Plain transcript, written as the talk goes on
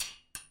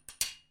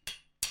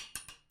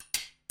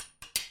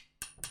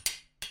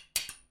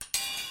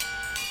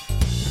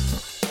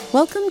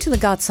Welcome to the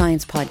Got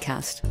Science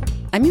podcast.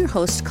 I'm your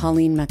host,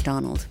 Colleen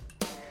MacDonald.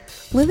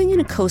 Living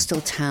in a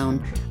coastal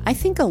town, I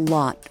think a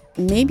lot,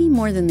 maybe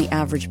more than the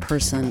average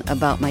person,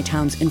 about my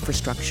town's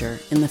infrastructure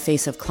in the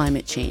face of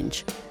climate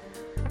change.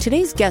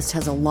 Today's guest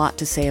has a lot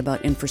to say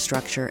about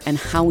infrastructure and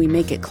how we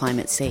make it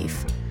climate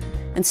safe.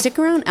 And stick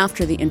around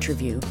after the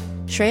interview.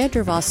 Shreya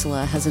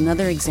Durvasula has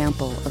another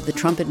example of the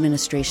Trump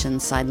administration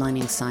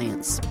sidelining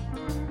science.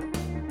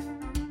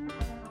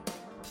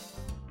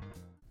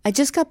 I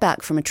just got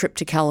back from a trip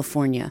to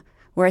California,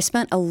 where I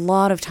spent a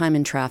lot of time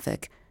in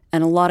traffic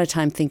and a lot of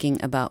time thinking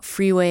about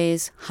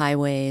freeways,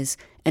 highways,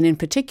 and in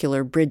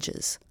particular,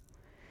 bridges.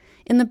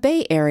 In the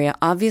Bay Area,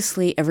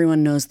 obviously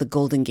everyone knows the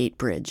Golden Gate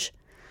Bridge.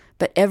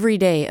 But every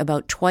day,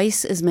 about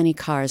twice as many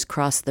cars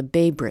cross the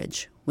Bay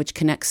Bridge, which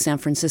connects San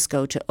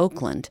Francisco to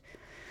Oakland.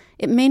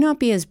 It may not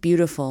be as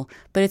beautiful,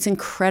 but it's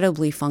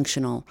incredibly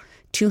functional.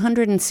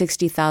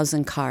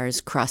 260,000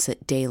 cars cross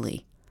it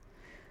daily.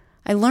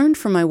 I learned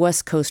from my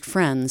West Coast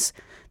friends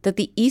that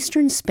the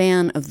eastern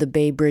span of the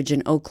Bay Bridge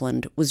in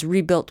Oakland was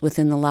rebuilt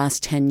within the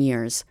last 10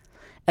 years,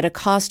 at a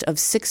cost of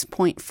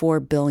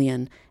 $6.4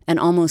 billion and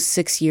almost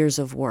 6 years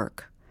of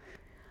work.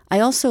 I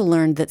also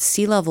learned that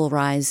sea level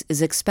rise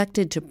is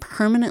expected to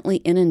permanently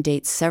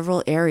inundate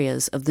several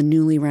areas of the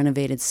newly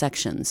renovated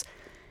sections,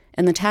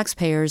 and the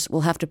taxpayers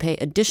will have to pay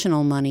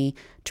additional money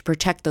to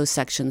protect those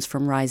sections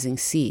from rising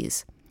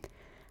seas.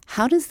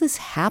 How does this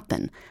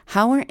happen?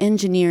 How are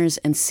engineers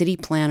and city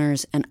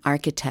planners and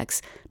architects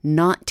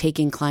not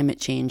taking climate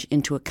change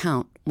into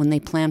account when they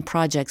plan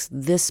projects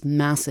this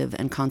massive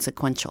and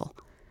consequential?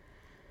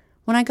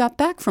 When I got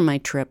back from my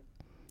trip,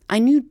 I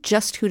knew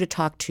just who to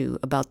talk to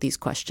about these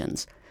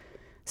questions.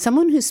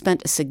 Someone who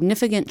spent a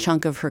significant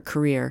chunk of her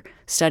career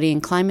studying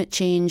climate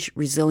change,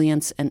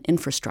 resilience, and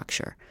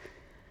infrastructure.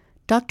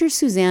 Dr.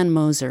 Suzanne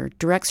Moser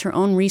directs her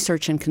own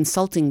research and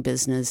consulting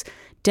business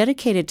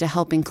dedicated to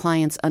helping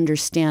clients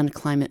understand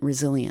climate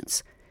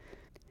resilience.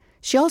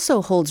 She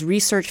also holds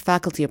research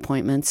faculty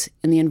appointments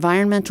in the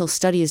Environmental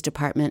Studies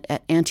Department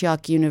at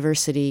Antioch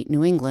University,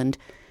 New England,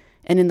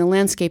 and in the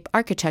Landscape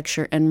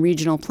Architecture and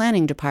Regional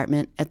Planning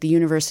Department at the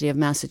University of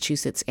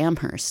Massachusetts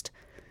Amherst.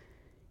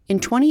 In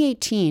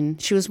 2018,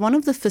 she was one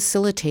of the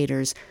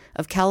facilitators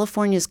of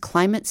California's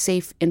Climate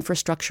Safe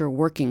Infrastructure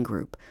Working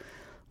Group,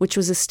 which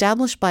was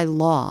established by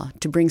law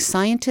to bring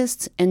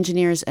scientists,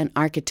 engineers, and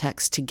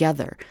architects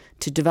together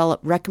to develop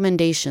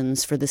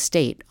recommendations for the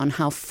state on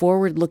how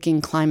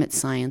forward-looking climate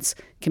science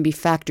can be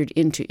factored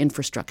into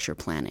infrastructure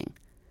planning.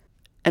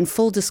 And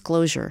full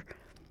disclosure,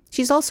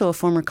 she's also a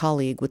former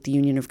colleague with the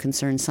Union of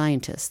Concerned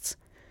Scientists.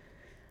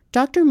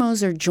 Dr.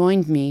 Moser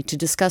joined me to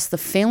discuss the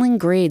failing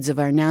grades of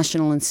our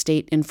national and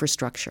state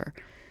infrastructure,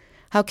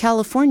 how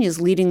California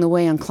is leading the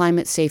way on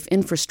climate-safe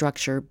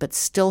infrastructure but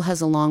still has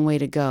a long way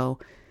to go,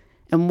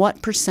 and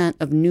what %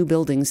 of new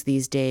buildings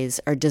these days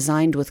are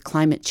designed with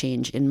climate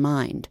change in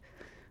mind.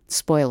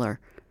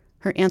 Spoiler,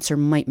 her answer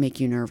might make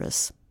you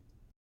nervous.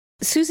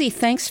 Susie,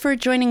 thanks for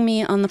joining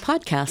me on the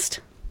podcast.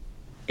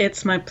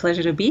 It's my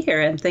pleasure to be here,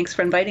 and thanks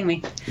for inviting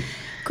me.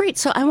 Great.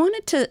 So I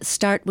wanted to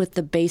start with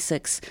the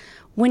basics.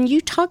 When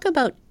you talk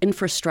about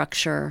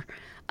infrastructure,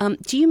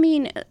 do you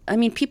mean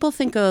people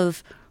think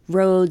of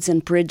roads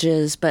and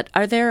bridges, but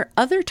are there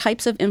other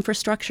types of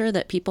infrastructure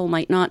that people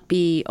might not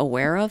be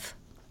aware of?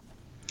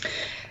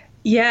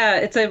 Yeah,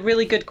 it's a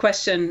really good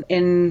question.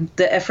 In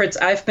the efforts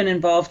I've been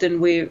involved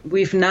in,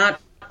 we've not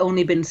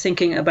only been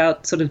thinking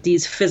about sort of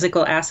these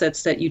physical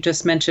assets that you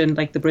just mentioned,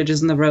 like the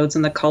bridges and the roads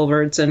and the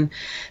culverts and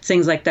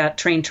things like that,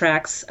 train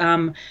tracks,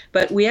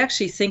 but we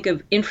actually think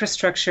of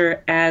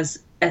infrastructure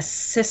as a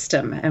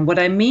system. And what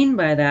I mean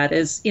by that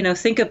is,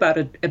 think about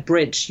a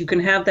bridge. You can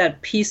have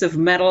that piece of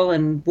metal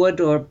and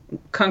wood or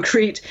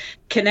concrete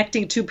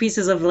connecting two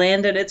pieces of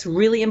land, and it's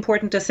really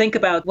important to think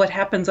about what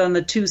happens on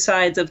the two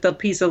sides of the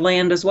piece of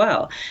land as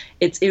well.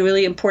 It's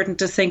really important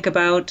to think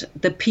about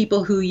the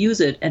people who use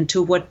it and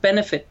to what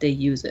benefit they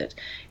use it.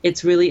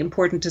 It's really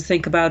important to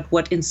think about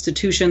what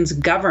institutions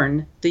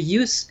govern the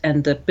use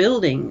and the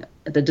building,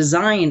 the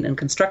design and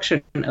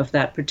construction of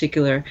that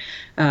particular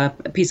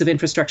piece of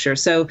infrastructure.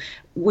 So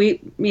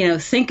we,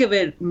 think of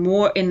it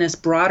more in this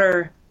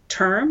broader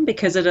term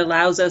because it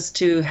allows us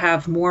to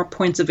have more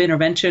points of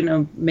intervention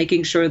of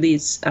making sure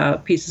these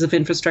pieces of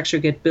infrastructure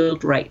get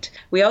built right.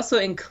 We also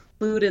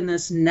include in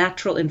this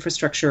natural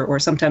infrastructure, or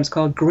sometimes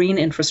called green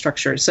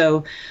infrastructure.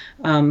 So,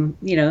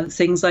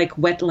 things like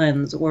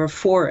wetlands or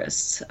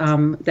forests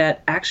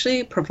that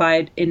actually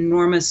provide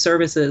enormous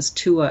services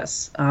to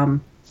us.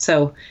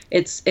 So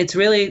it's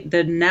really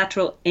the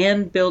natural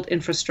and built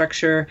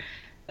infrastructure,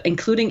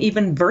 including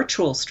even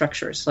virtual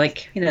structures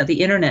like,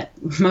 the internet.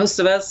 Most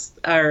of us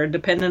are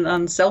dependent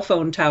on cell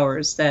phone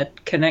towers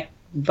that connect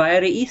via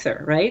the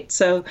ether, right?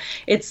 So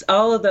it's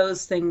all of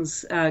those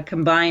things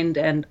combined,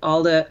 and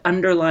all the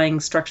underlying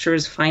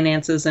structures,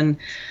 finances, and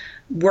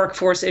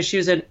workforce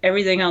issues, and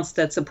everything else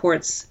that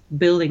supports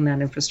building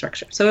that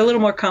infrastructure. So a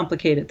little more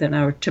complicated than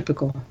our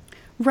typical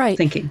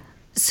thinking.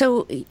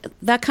 So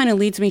that kind of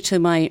leads me to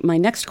my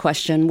next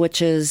question,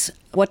 which is,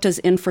 what does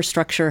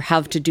infrastructure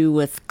have to do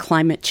with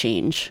climate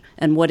change?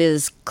 And what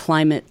is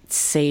climate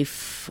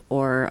safe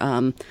or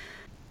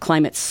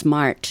climate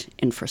smart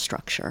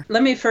infrastructure?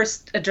 Let me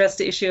first address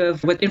the issue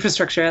of what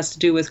infrastructure has to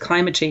do with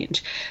climate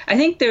change. I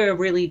think there are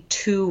really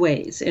two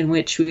ways in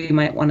which we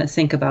might want to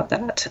think about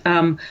that.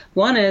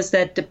 One is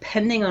that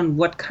depending on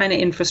what kind of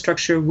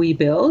infrastructure we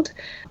build,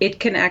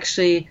 it can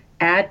actually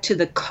add to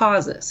the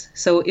causes.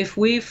 So if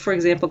we, for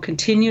example,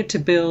 continue to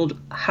build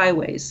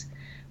highways,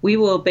 we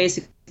will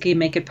basically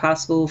make it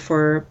possible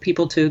for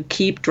people to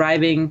keep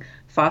driving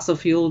fossil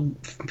fuel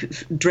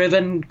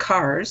driven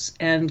cars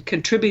and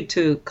contribute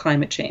to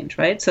climate change,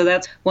 right? So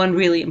that's one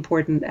really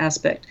important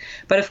aspect.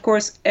 But of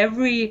course,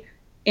 every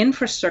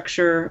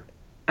infrastructure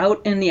out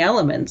in the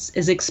elements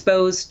is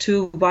exposed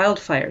to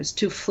wildfires,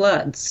 to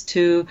floods,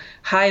 to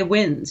high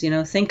winds.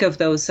 Think of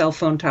those cell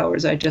phone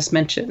towers I just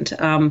mentioned.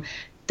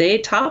 They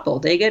topple,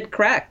 they get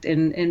cracked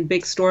in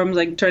big storms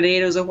like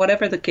tornadoes or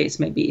whatever the case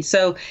may be.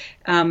 So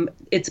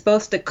it's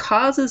both the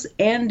causes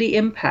and the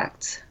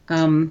impacts.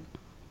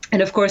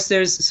 And of course,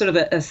 there's sort of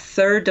a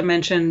third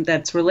dimension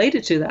that's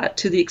related to that.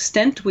 To the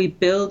extent we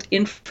build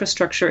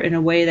infrastructure in a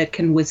way that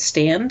can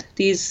withstand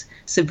these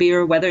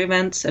severe weather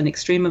events and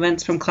extreme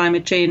events from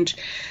climate change,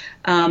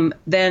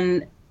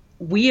 then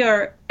we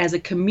are, as a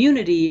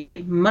community,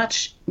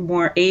 much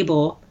more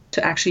able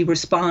to actually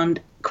respond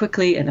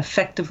quickly and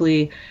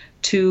effectively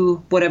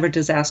to whatever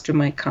disaster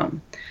might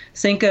come.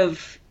 Think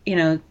of,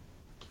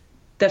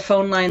 the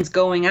phone lines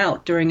going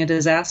out during a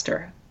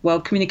disaster.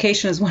 Well,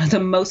 communication is one of the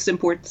most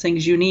important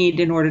things you need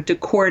in order to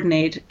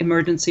coordinate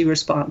emergency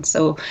response.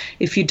 So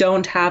if you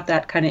don't have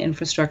that kind of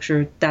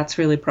infrastructure, that's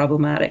really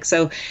problematic.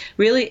 So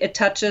really, it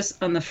touches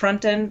on the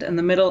front end and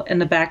the middle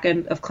and the back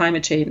end of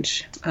climate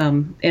change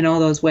in all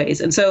those ways.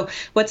 And so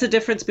what's the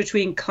difference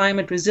between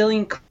climate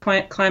resilient,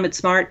 climate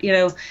smart?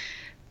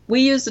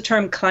 We use the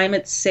term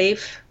climate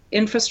safe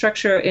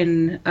infrastructure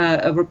in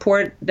a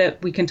report that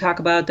we can talk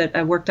about that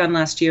I worked on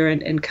last year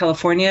in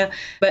California.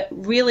 But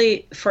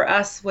really, for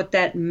us, what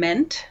that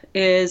meant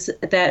is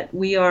that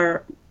we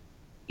are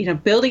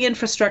building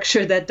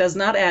infrastructure that does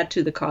not add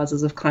to the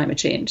causes of climate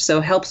change. So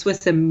helps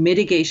with the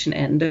mitigation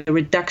end, the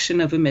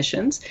reduction of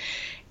emissions,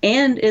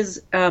 and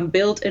is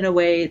built in a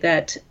way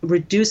that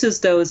reduces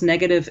those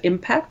negative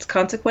impact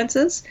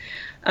consequences,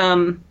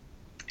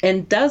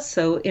 and does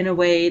so in a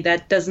way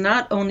that does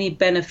not only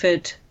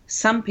benefit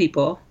some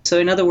people, so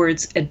in other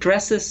words,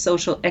 addresses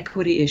social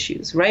equity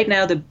issues. Right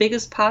now, the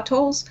biggest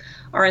potholes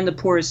are in the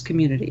poorest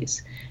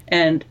communities.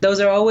 And those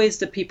are always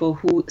the people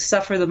who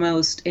suffer the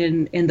most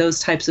in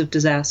those types of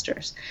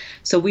disasters.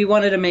 So we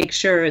wanted to make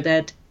sure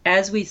that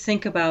as we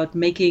think about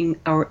making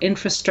our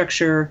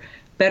infrastructure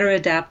better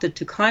adapted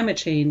to climate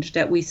change,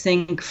 that we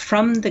think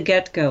from the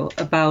get-go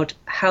about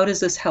how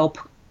does this help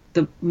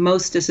the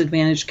most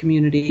disadvantaged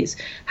communities?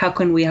 How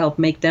can we help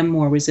make them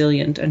more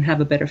resilient and have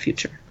a better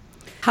future?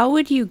 How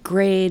would you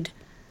grade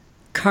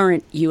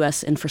current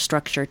U.S.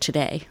 infrastructure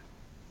today?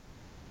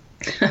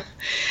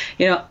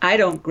 I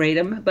don't grade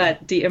them,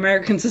 but the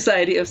American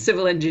Society of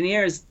Civil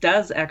Engineers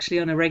does actually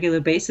on a regular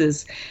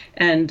basis.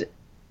 And,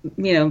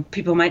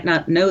 people might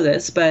not know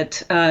this,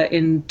 but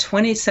in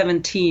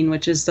 2017,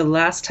 which is the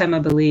last time I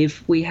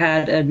believe we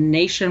had a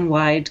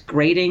nationwide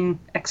grading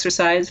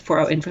exercise for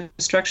our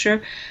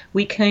infrastructure,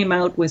 we came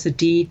out with a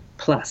D+.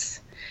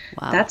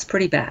 Wow. That's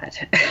pretty bad.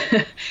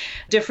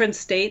 Different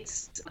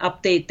states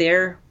update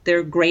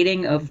their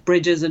grading of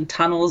bridges and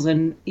tunnels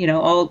and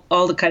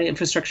all the kind of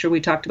infrastructure we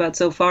talked about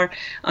so far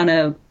on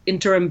a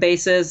interim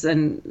basis.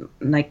 And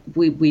like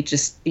we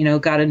just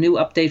got a new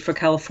update for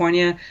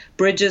California.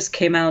 Bridges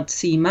came out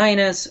C-,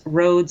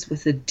 roads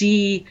with a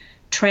D,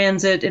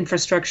 transit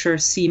infrastructure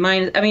C-.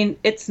 I mean,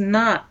 it's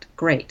not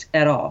great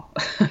at all.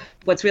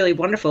 What's really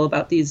wonderful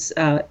about these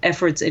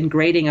efforts in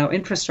grading our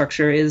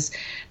infrastructure is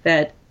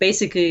that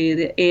basically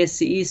the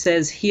ASCE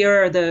says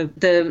here are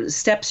the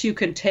steps you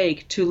can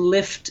take to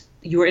lift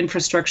your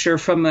infrastructure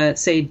from a,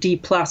 say, D+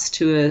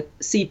 to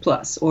a C+,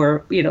 or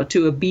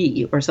to a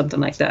B or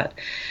something like that.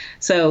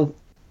 So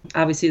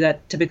obviously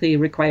that typically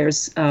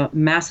requires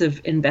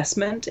massive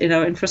investment in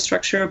our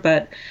infrastructure,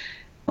 but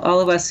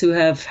all of us who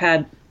have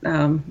had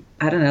an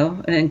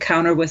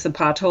encounter with a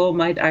pothole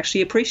might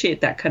actually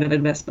appreciate that kind of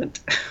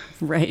investment.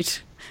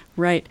 Right.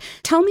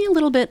 Tell me a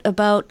little bit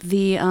about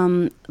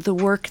the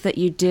work that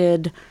you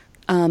did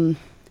in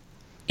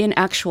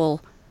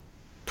actual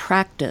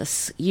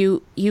practice.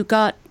 You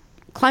got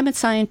climate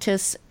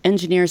scientists,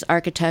 engineers,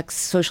 architects,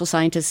 social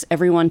scientists,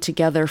 everyone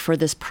together for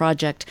this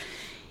project.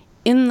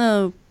 In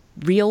the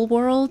real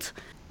world,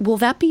 will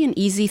that be an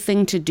easy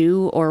thing to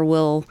do, or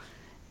will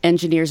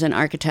engineers and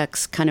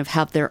architects kind of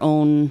have their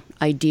own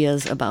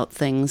ideas about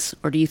things?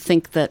 Or do you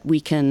think that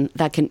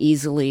that can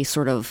easily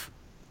sort of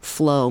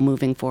flow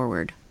moving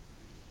forward?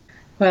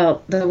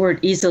 Well, the word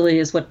easily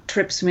is what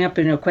trips me up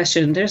in your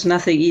question. There's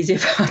nothing easy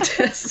about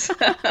this.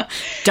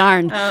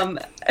 Darn.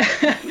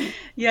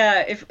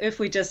 Yeah, if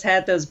we just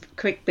had those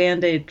quick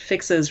Band-Aid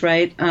fixes,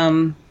 right?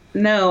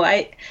 No,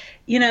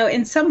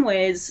 in some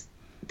ways,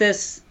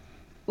 this,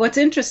 what's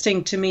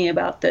interesting to me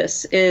about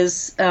this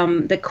is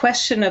the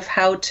question of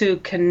how to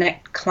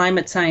connect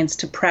climate science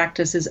to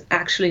practice is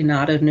actually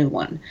not a new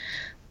one.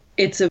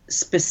 It's a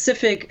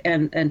specific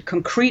and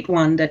concrete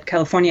one that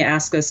California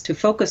asked us to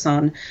focus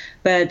on,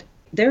 but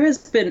there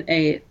has been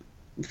a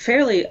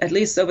fairly, at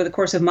least over the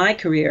course of my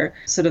career,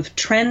 sort of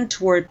trend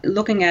toward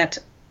looking at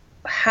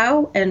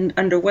how and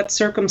under what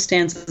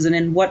circumstances and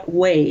in what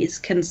ways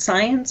can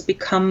science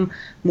become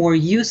more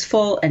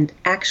useful and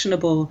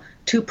actionable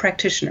to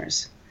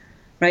practitioners,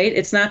 right?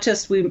 It's not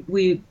just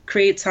we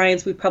create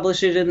science, we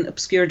publish it in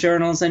obscure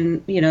journals,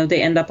 and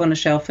they end up on a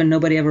shelf and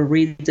nobody ever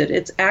reads it.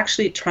 It's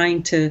actually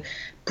trying to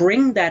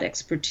bring that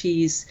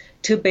expertise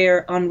to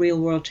bear on real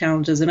world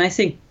challenges. And I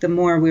think the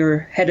more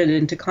we're headed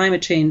into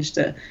climate change,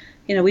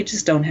 we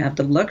just don't have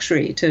the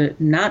luxury to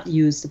not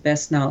use the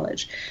best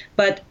knowledge.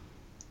 But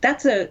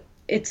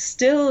it's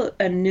still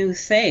a new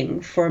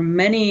thing for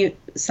many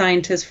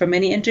scientists, for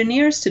many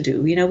engineers to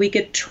do. We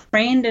get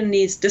trained in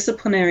these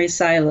disciplinary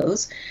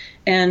silos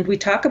and we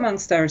talk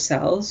amongst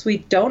ourselves. We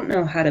don't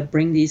know how to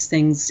bring these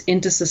things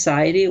into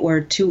society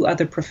or to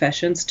other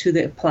professions, to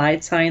the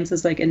applied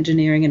sciences like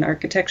engineering and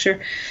architecture.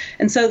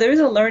 And so there's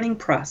a learning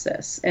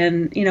process.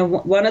 And,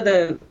 one of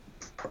the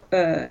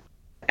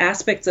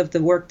aspects of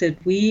the work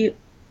that we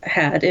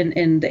had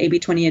in the AB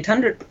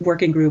 2800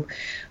 working group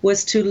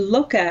was to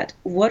look at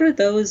what are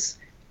those,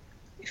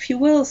 if you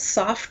will,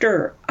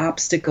 softer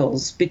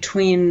obstacles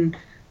between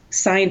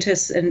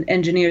scientists and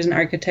engineers and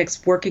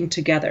architects working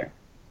together.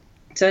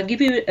 So I'll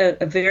give you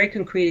a very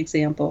concrete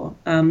example.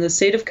 The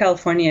state of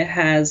California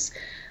has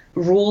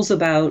rules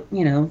about,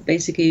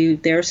 basically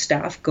their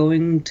staff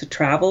going to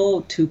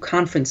travel to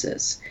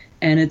conferences.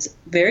 And it's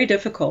very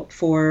difficult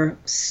for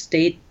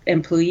state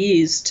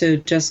employees to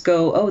just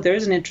go, oh,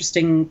 there's an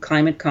interesting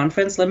climate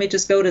conference, let me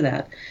just go to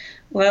that.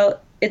 Well,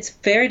 it's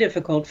very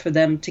difficult for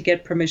them to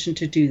get permission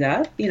to do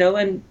that,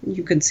 and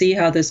you can see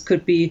how this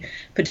could be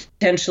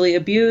potentially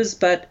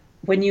abused. But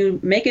when you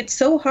make it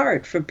so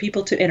hard for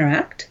people to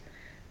interact,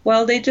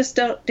 well, they just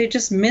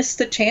miss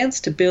the chance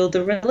to build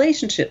the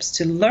relationships,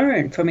 to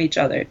learn from each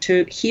other,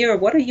 to hear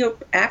what are your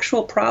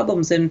actual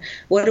problems and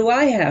what do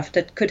I have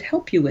that could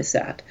help you with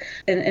that.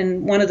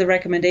 And one of the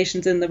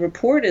recommendations in the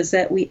report is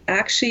that we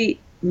actually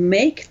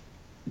make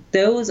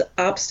those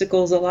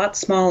obstacles a lot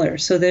smaller.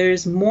 So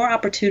there's more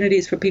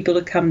opportunities for people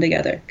to come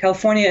together.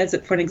 California,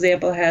 for an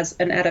example, has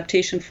an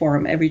adaptation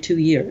forum every 2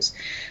 years.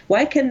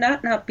 Why can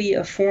that not be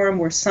a forum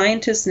where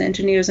scientists and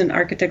engineers and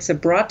architects are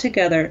brought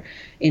together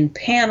in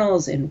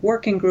panels, in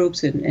working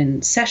groups,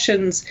 in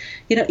sessions,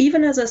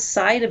 even as a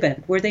side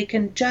event where they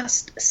can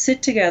just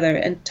sit together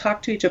and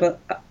talk to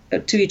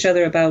each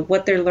other about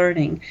what they're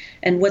learning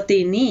and what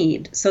they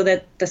need, so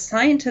that the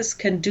scientists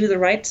can do the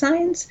right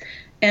science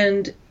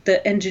and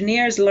the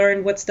engineers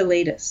learn what's the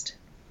latest.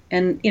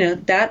 And,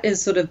 that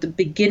is sort of the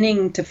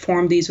beginning to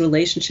form these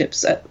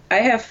relationships. I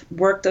have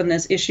worked on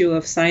this issue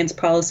of science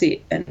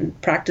policy and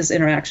practice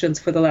interactions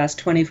for the last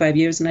 25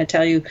 years. And I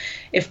tell you,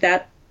 if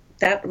that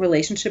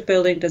relationship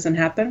building doesn't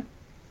happen,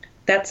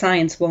 that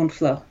science won't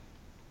flow.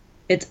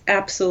 It's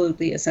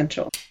absolutely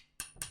essential.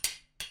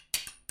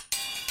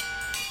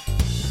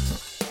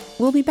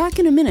 We'll be back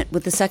in a minute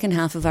with the second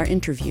half of our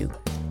interview.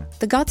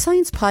 The Got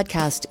Science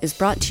podcast is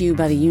brought to you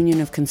by the Union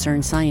of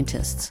Concerned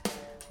Scientists.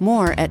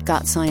 More at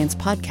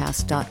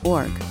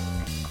gotsciencepodcast.org.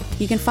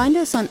 You can find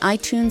us on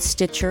iTunes,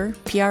 Stitcher,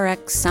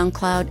 PRX,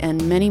 SoundCloud,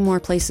 and many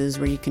more places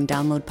where you can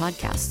download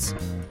podcasts.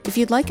 If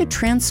you'd like a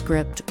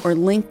transcript or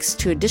links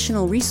to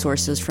additional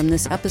resources from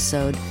this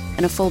episode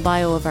and a full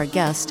bio of our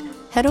guest,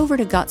 head over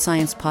to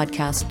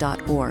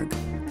gotsciencepodcast.org.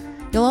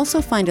 You'll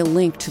also find a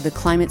link to the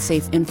Climate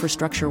Safe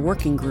Infrastructure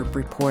Working Group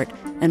report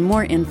and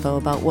more info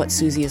about what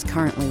Susie is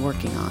currently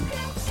working on.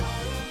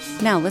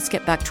 Now let's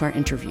get back to our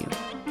interview.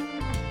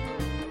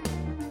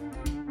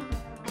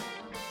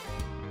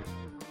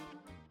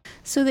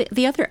 So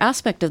the other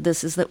aspect of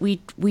this is that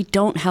we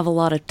don't have a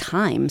lot of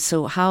time.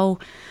 So how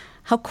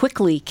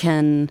quickly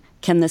can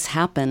this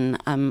happen?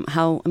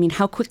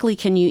 How quickly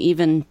can you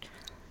even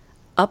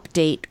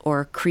update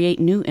or create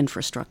new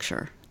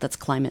infrastructure that's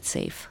climate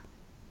safe?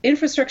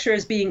 Infrastructure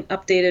is being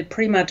updated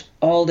pretty much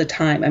all the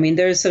time.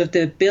 There's sort of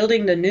the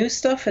building the new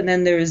stuff, and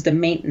then there is the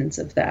maintenance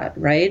of that,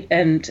 right?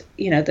 And,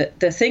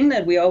 the thing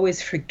that we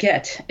always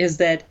forget is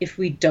that if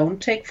we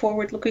don't take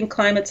forward-looking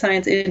climate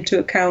science into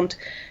account,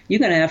 you're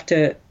going to have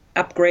to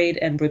upgrade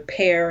and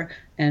repair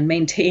and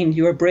maintain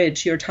your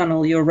bridge, your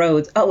tunnel, your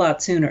roads a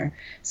lot sooner.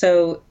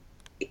 So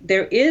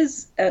there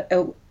is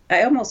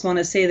I almost want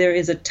to say there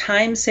is a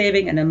time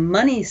saving and a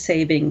money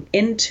saving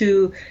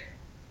into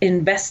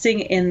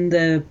investing in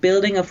the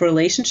building of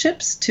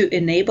relationships to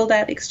enable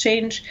that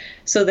exchange,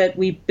 so that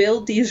we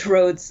build these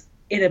roads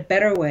in a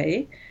better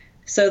way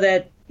so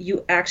that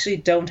you actually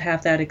don't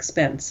have that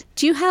expense.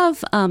 Do you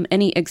have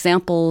any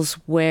examples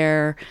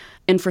where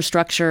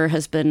infrastructure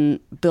has been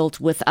built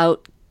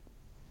without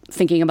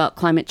thinking about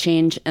climate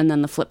change, and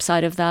then the flip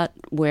side of that,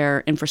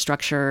 where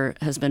infrastructure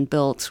has been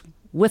built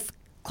with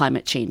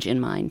climate change in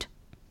mind?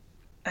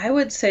 I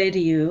would say to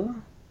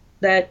you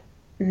that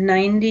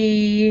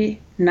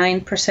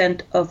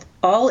 99% of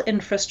all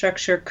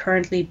infrastructure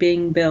currently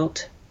being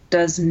built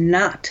does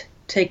not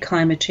take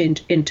climate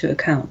change into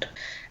account.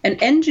 An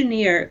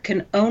engineer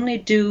can only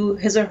do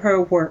his or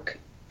her work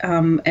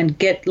and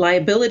get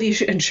liability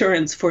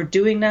insurance for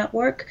doing that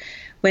work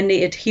when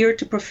they adhere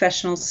to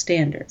professional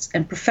standards.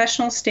 And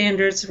professional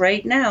standards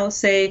right now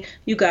say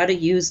you got to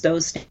use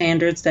those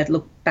standards that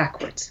look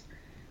backwards,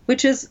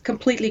 which is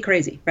completely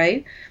crazy,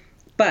 right?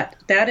 But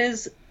that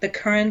is the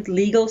current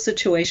legal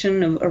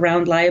situation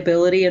around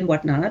liability and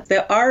whatnot.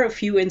 There are a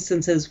few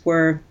instances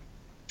where,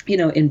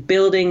 in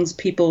buildings,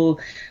 people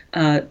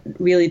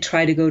really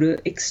try to go to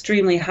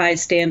extremely high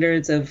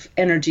standards of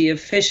energy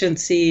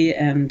efficiency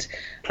and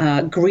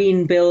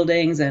green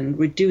buildings and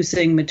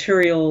reducing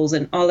materials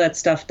and all that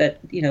stuff that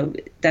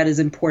is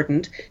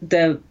important.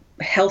 The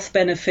health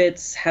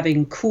benefits,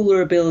 having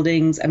cooler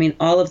buildings,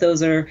 all of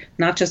those are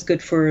not just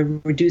good for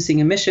reducing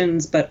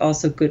emissions, but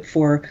also good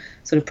for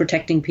sort of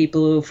protecting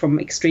people from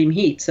extreme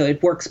heat. So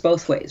it works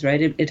both ways,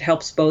 right? It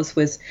helps both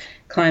with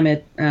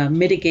climate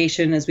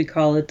mitigation, as we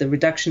call it, the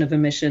reduction of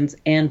emissions,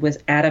 and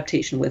with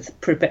adaptation, with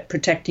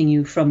protecting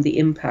you from the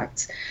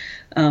impacts.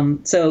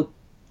 So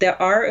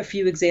there are a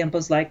few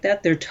examples like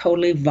that. They're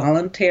totally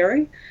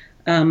voluntary.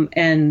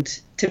 And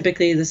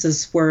typically this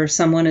is where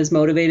someone is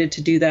motivated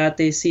to do that.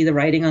 They see the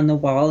writing on the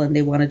wall and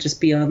they want to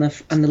just be on the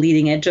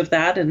leading edge of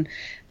that. And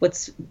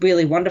what's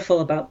really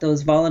wonderful about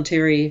those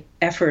voluntary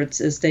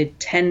efforts is they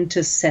tend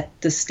to set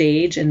the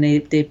stage and they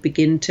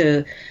begin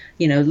to,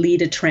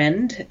 lead a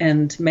trend,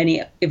 and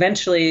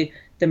eventually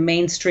the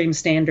mainstream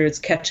standards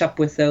catch up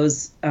with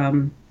those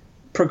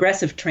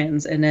progressive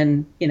trends, and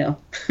then,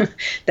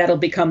 that'll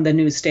become the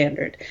new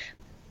standard.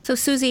 So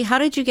Susie, how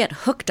did you get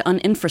hooked on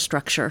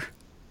infrastructure?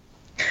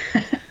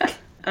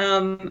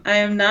 I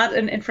am not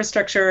an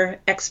infrastructure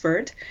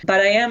expert, but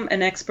I am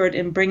an expert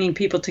in bringing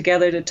people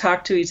together to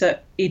talk to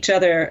each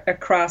other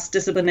across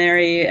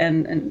disciplinary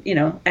and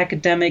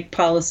academic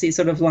policy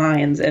sort of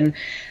lines. And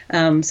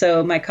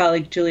so my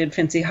colleague Julian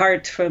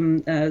Fincy-Hart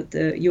from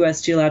the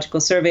U.S. Geological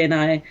Survey and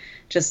I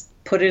just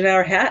put in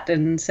our hat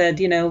and said,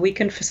 we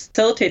can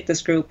facilitate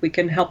this group. We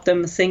can help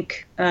them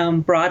think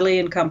broadly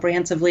and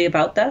comprehensively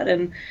about that.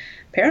 And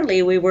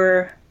apparently we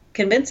were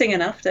convincing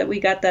enough that we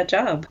got that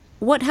job.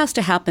 What has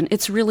to happen?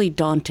 It's really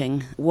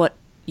daunting. What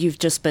you've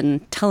just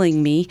been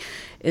telling me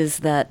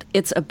is that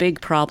it's a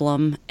big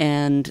problem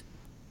and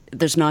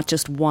there's not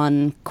just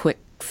one quick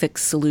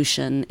fix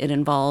solution. It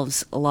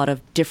involves a lot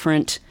of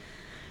different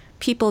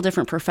people,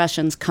 different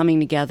professions coming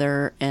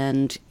together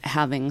and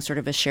having sort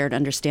of a shared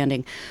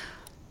understanding.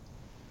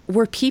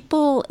 Were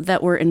people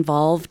that were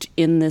involved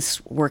in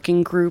this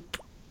working group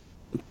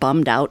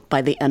bummed out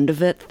by the end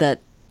of it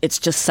that it's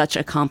just such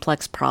a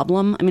complex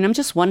problem? I'm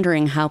just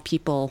wondering how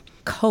people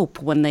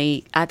cope when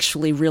they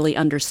actually really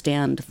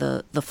understand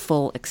the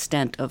full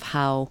extent of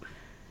how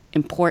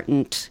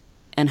important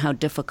and how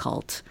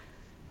difficult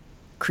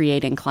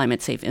creating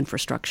climate-safe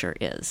infrastructure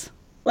is.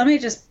 Let me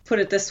just put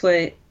it this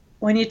way.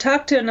 When you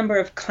talk to a number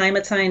of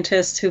climate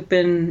scientists who've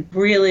been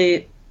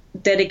really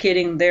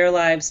dedicating their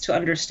lives to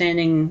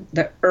understanding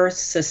the Earth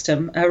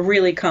system, a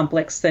really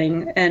complex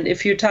thing. And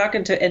if you're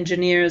talking to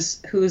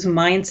engineers whose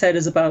mindset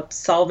is about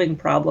solving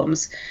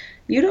problems,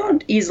 you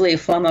don't easily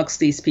flummox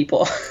these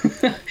people.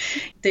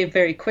 They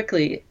very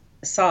quickly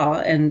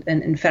saw and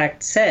in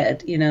fact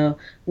said,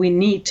 we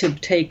need to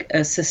take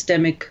a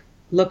systemic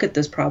look at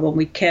this problem.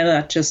 We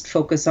cannot just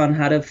focus on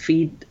how to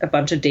feed a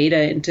bunch of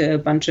data into a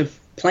bunch of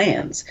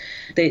plans.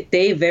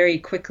 They very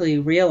quickly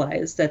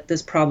realized that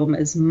this problem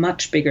is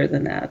much bigger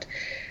than that.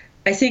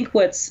 I think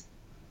what's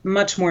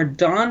much more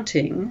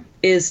daunting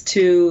is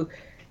to,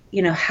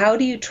 how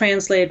do you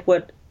translate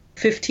what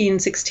 15,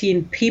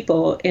 16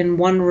 people in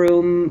one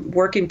room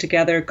working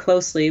together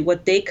closely,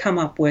 what they come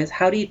up with,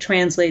 how do you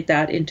translate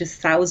that into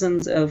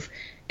thousands of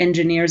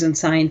engineers and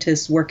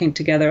scientists working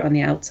together on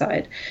the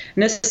outside?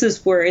 And this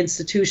is where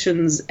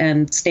institutions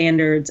and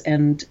standards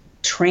and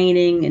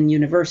training in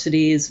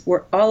universities,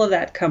 where all of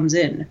that comes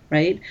in,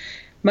 right?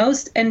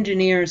 Most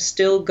engineers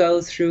still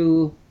go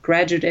through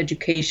graduate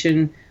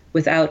education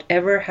without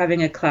ever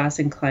having a class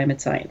in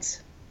climate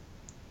science.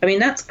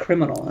 That's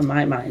criminal in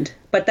my mind.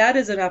 But that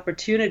is an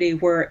opportunity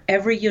where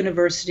every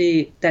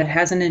university that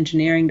has an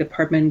engineering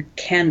department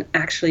can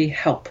actually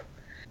help.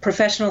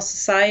 Professional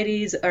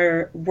societies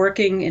are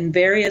working in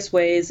various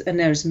ways, and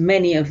there's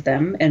many of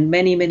them, and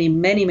many, many,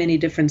 many, many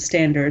different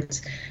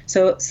standards.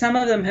 So some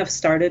of them have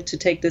started to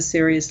take this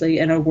seriously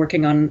and are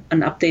working on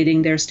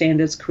updating their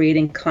standards,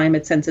 creating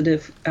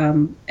climate-sensitive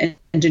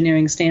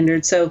engineering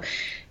standards. So,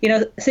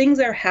 things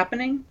are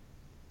happening.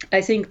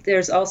 I think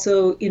there's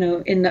also,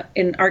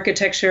 in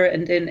architecture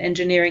and in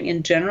engineering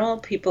in general,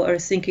 people are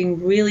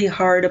thinking really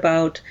hard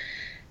about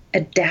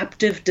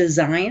adaptive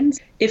designs.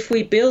 If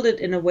we build it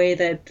in a way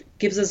that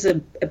gives us a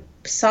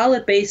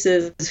solid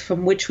basis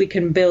from which we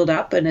can build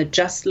up and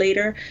adjust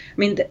later,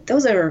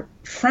 those are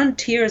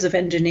frontiers of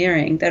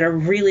engineering that are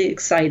really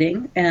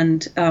exciting,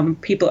 and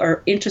people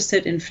are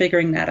interested in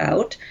figuring that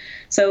out.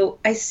 So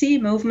I see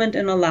movement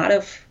in a lot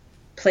of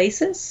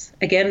places.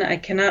 Again, I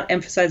cannot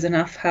emphasize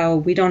enough how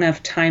we don't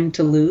have time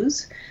to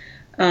lose.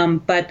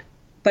 But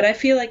I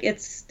feel like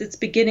it's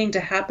beginning to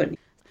happen.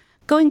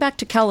 Going back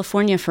to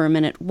California for a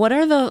minute, what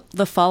are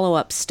the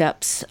follow-up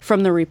steps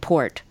from the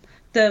report?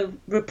 The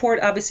report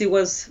obviously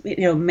was,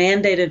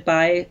 mandated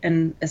by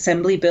an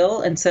assembly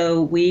bill, and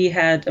so we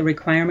had a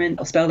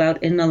requirement spelled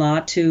out in the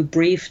law to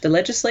brief the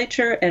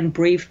legislature and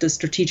brief the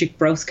Strategic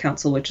Growth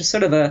Council, which is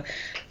sort of a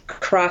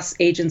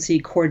cross-agency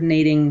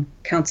coordinating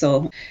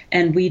council.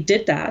 And we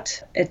did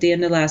that at the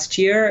end of last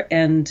year.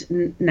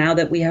 And now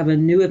that we have a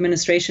new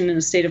administration in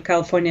the state of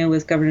California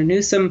with Governor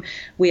Newsom,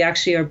 we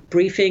actually are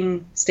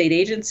briefing state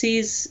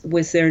agencies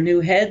with their new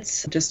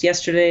heads. Just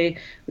yesterday,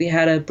 we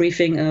had a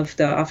briefing of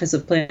the Office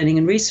of Planning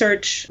and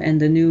Research and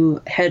the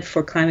new head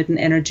for climate and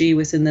energy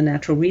within the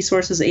Natural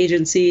Resources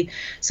Agency.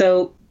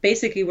 So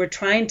basically, we're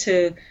trying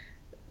to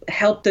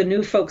help the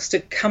new folks to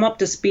come up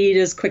to speed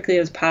as quickly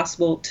as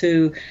possible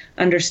to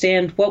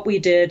understand what we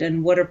did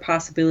and what are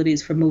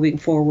possibilities for moving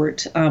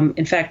forward.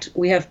 In fact,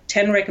 we have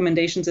 10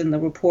 recommendations in the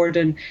report,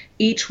 and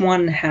each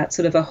one had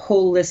sort of a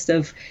whole list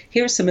of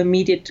here's some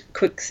immediate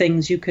quick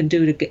things you can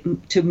do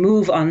to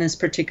move on this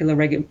particular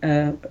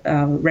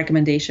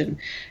recommendation.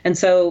 And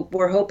so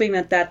we're hoping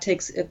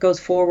that goes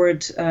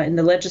forward in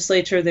the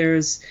legislature.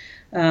 There's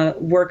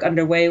work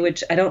underway,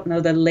 which I don't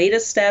know the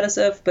latest status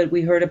of, but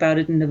we heard about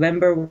it in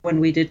November when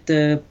we did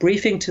the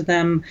briefing to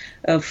them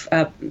of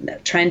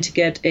trying to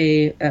get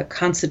a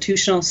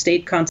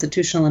state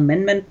constitutional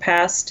amendment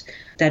passed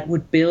that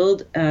would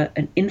build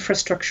an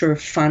infrastructure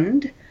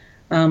fund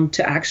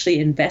to actually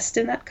invest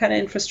in that kind of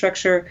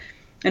infrastructure.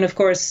 And of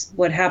course,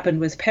 what happened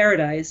with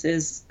Paradise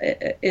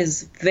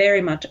is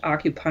very much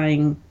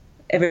occupying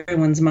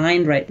everyone's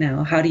mind right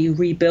now. How do you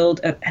rebuild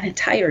an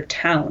entire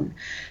town?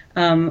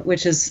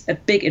 Which is a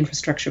big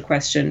infrastructure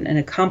question and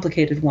a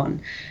complicated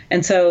one.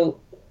 And so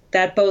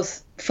that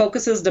both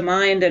focuses the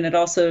mind and it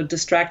also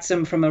distracts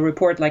them from a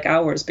report like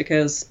ours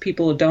because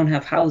people don't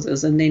have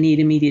houses and they need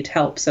immediate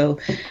help. So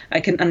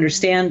I can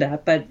understand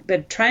that.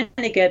 But trying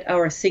to get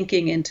our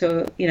thinking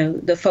into,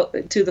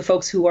 to the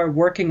folks who are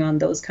working on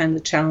those kinds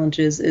of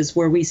challenges is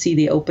where we see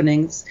the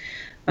openings.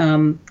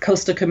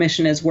 Coastal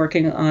Commission is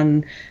working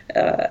on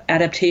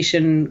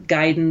adaptation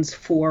guidance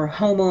for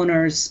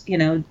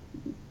homeowners,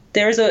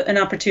 there's an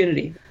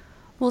opportunity.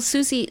 Well,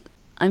 Susie,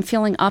 I'm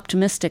feeling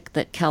optimistic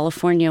that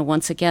California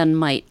once again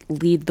might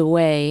lead the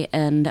way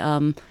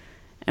and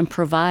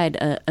provide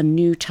a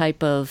new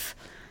type of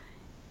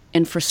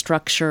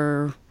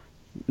infrastructure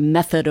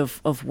method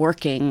of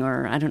working,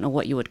 or I don't know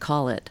what you would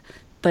call it.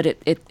 But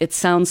it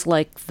sounds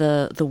like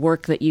the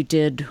work that you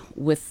did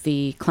with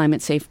the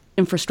Climate Safe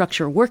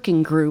Infrastructure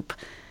Working Group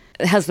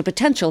has the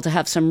potential to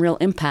have some real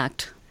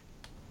impact.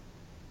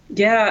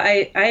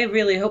 Yeah, I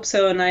really hope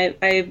so. And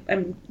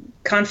I'm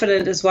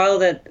confident as well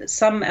that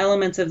some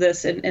elements of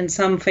this in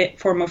some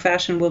form or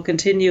fashion will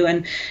continue.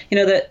 And,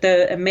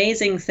 the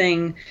amazing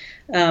thing,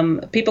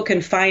 people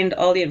can find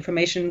all the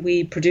information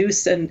we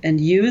produced and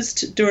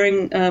used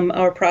during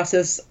our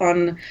process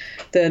on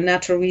the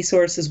Natural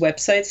Resources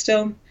website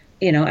still.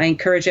 I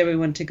encourage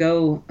everyone to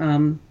go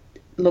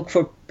look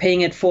for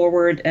paying it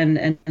forward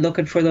and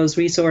looking for those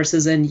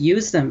resources and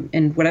use them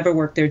in whatever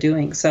work they're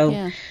doing. So.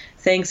 Yeah.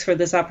 Thanks for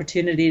this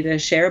opportunity to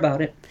share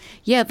about it.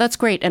 Yeah, that's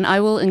great. And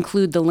I will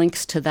include the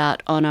links to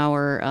that on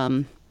our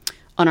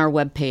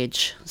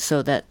webpage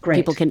so that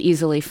people can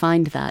easily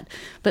find that.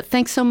 But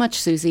thanks so much,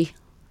 Susie.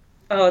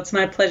 Oh, it's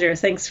my pleasure.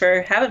 Thanks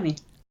for having me.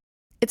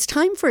 It's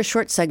time for a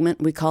short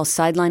segment we call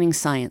Sidelining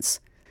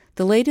Science,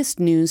 the latest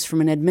news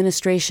from an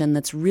administration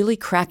that's really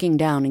cracking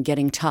down and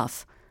getting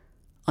tough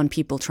on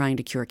people trying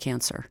to cure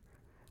cancer.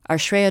 Our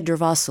Shreya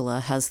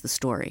Durvasula has the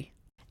story.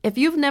 If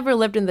you've never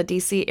lived in the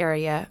D.C.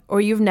 area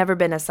or you've never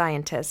been a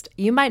scientist,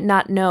 you might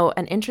not know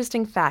an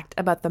interesting fact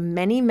about the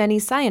many, many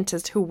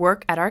scientists who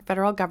work at our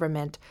federal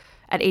government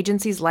at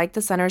agencies like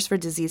the Centers for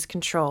Disease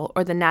Control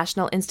or the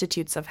National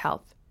Institutes of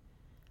Health.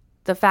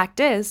 The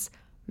fact is,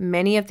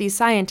 many of these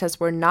scientists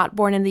were not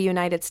born in the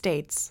United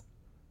States.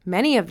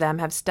 Many of them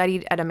have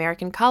studied at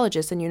American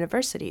colleges and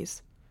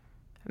universities.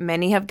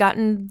 Many have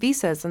gotten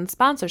visas and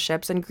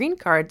sponsorships and green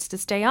cards to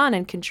stay on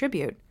and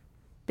contribute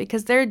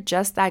because they're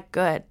just that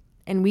good.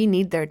 And we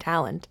need their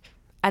talent.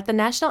 At the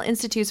National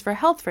Institutes for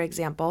Health, for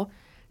example,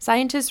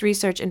 scientists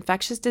research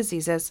infectious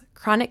diseases,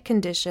 chronic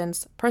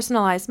conditions,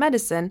 personalized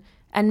medicine,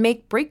 and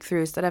make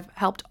breakthroughs that have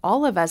helped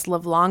all of us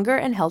live longer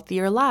and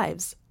healthier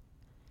lives.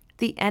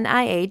 The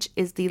NIH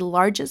is the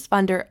largest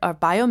funder of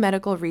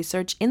biomedical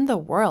research in the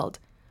world,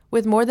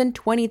 with more than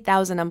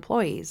 20,000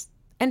 employees.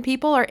 And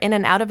people are in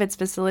and out of its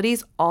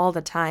facilities all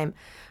the time.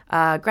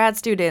 Grad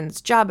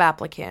students, job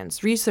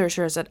applicants,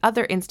 researchers at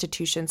other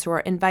institutions who are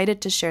invited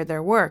to share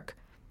their work.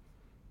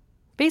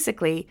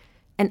 Basically,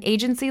 an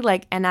agency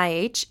like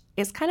NIH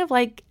is kind of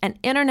like an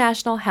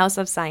international house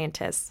of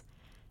scientists.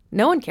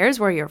 No one cares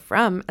where you're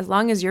from as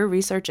long as your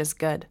research is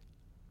good.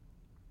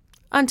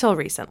 Until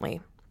recently.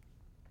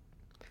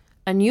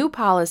 A new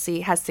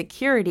policy has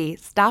security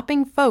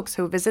stopping folks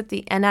who visit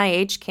the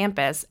NIH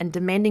campus and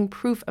demanding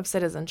proof of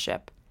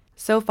citizenship.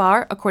 So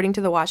far, according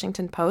to the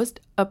Washington Post,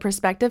 a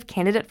prospective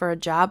candidate for a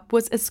job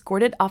was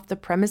escorted off the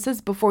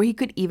premises before he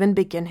could even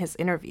begin his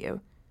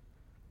interview.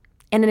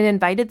 And an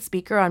invited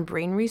speaker on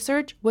brain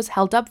research was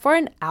held up for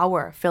an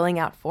hour filling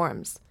out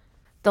forms.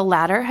 The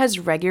latter has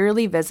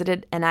regularly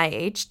visited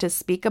NIH to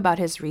speak about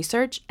his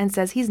research and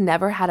says he's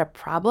never had a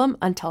problem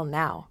until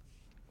now.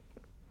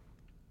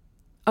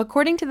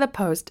 According to the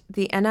Post,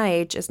 the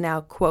NIH is now,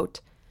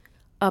 quote,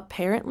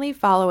 apparently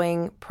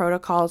following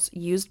protocols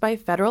used by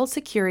federal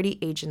security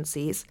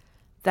agencies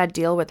that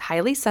deal with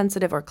highly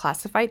sensitive or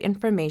classified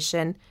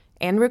information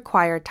and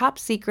require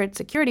top-secret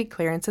security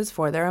clearances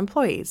for their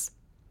employees.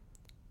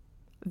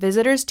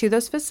 Visitors to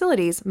those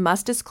facilities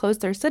must disclose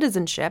their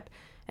citizenship,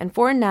 and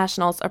foreign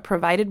nationals are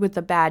provided with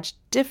a badge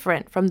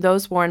different from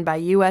those worn by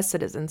U.S.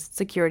 citizens,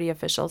 security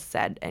officials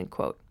said, end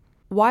quote.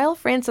 While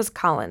Francis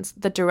Collins,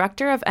 the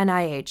director of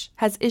NIH,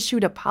 has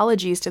issued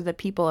apologies to the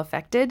people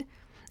affected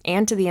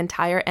and to the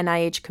entire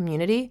NIH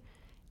community,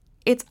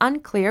 it's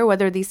unclear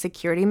whether these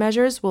security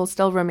measures will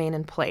still remain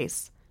in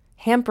place,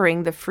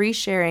 hampering the free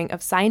sharing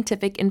of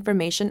scientific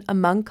information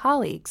among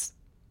colleagues.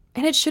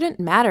 And it shouldn't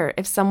matter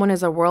if someone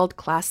is a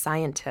world-class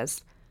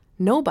scientist.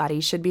 Nobody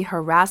should be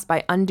harassed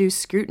by undue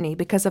scrutiny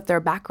because of their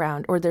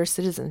background or their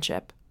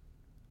citizenship.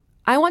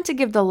 I want to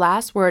give the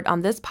last word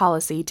on this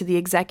policy to the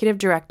executive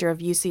director of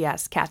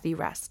UCS, Kathy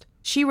Rest.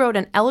 She wrote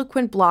an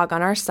eloquent blog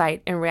on our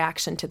site in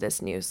reaction to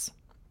this news.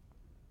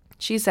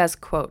 She says,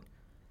 quote,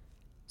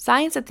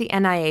 science at the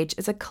NIH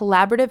is a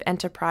collaborative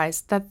enterprise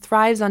that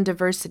thrives on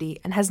diversity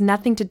and has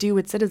nothing to do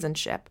with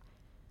citizenship.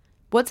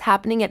 What's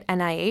happening at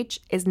NIH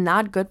is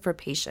not good for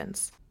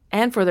patients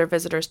and for their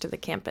visitors to the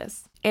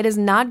campus. It is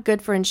not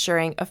good for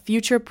ensuring a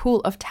future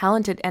pool of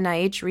talented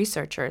NIH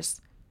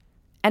researchers.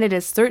 And it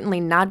is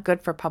certainly not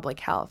good for public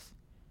health.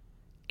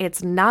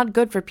 It's not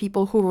good for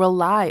people who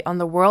rely on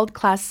the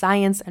world-class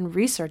science and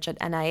research at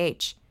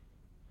NIH.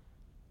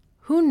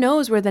 Who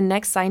knows where the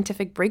next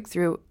scientific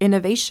breakthrough,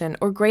 innovation,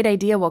 or great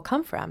idea will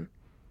come from?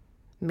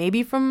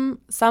 Maybe from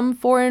some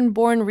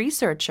foreign-born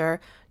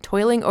researcher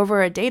toiling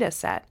over a data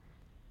set.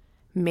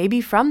 Maybe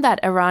from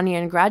that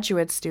Iranian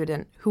graduate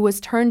student who was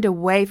turned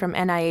away from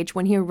NIH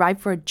when he arrived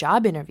for a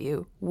job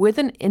interview with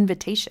an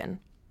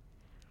invitation.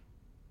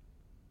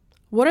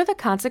 What are the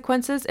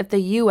consequences if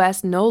the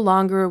U.S. no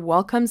longer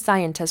welcomes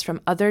scientists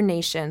from other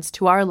nations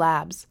to our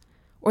labs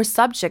or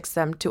subjects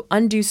them to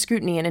undue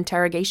scrutiny and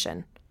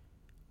interrogation?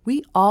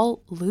 We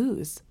all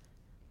lose.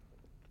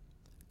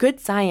 Good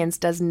science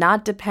does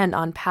not depend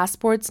on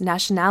passports,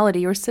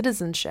 nationality, or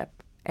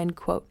citizenship, end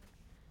quote.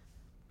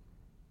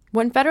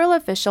 When federal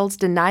officials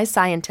deny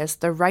scientists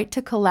the right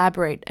to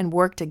collaborate and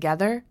work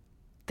together,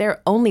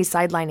 they're only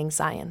sidelining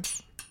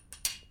science.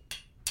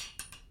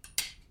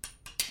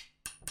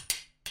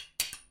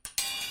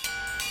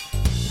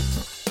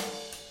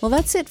 Well,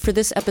 that's it for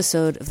this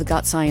episode of the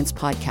Got Science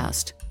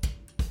podcast.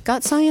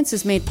 Got Science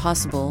is made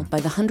possible by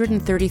the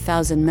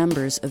 130,000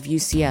 members of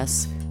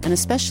UCS, and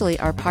especially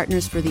our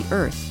Partners for the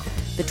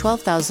Earth, the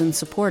 12,000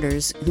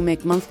 supporters who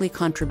make monthly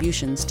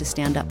contributions to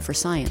stand up for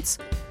science.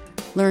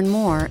 Learn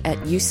more at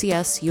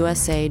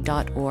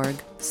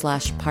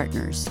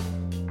ucsusa.org/partners.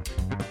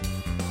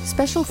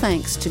 Special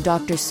thanks to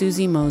Dr.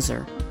 Susie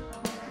Moser.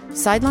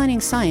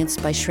 Sidelining Science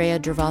by Shreya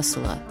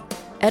Dravasula.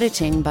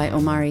 Editing by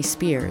Omari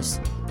Spears.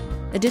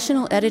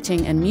 Additional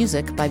editing and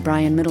music by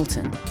Brian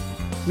Middleton.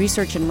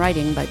 Research and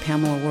writing by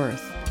Pamela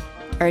Worth.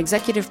 Our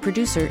executive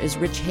producer is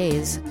Rich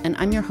Hayes, and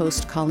I'm your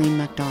host, Colleen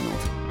MacDonald.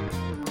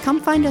 Come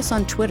find us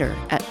on Twitter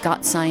at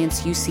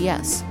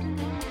GotScienceUCS.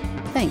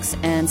 Thanks,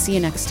 and see you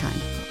next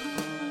time.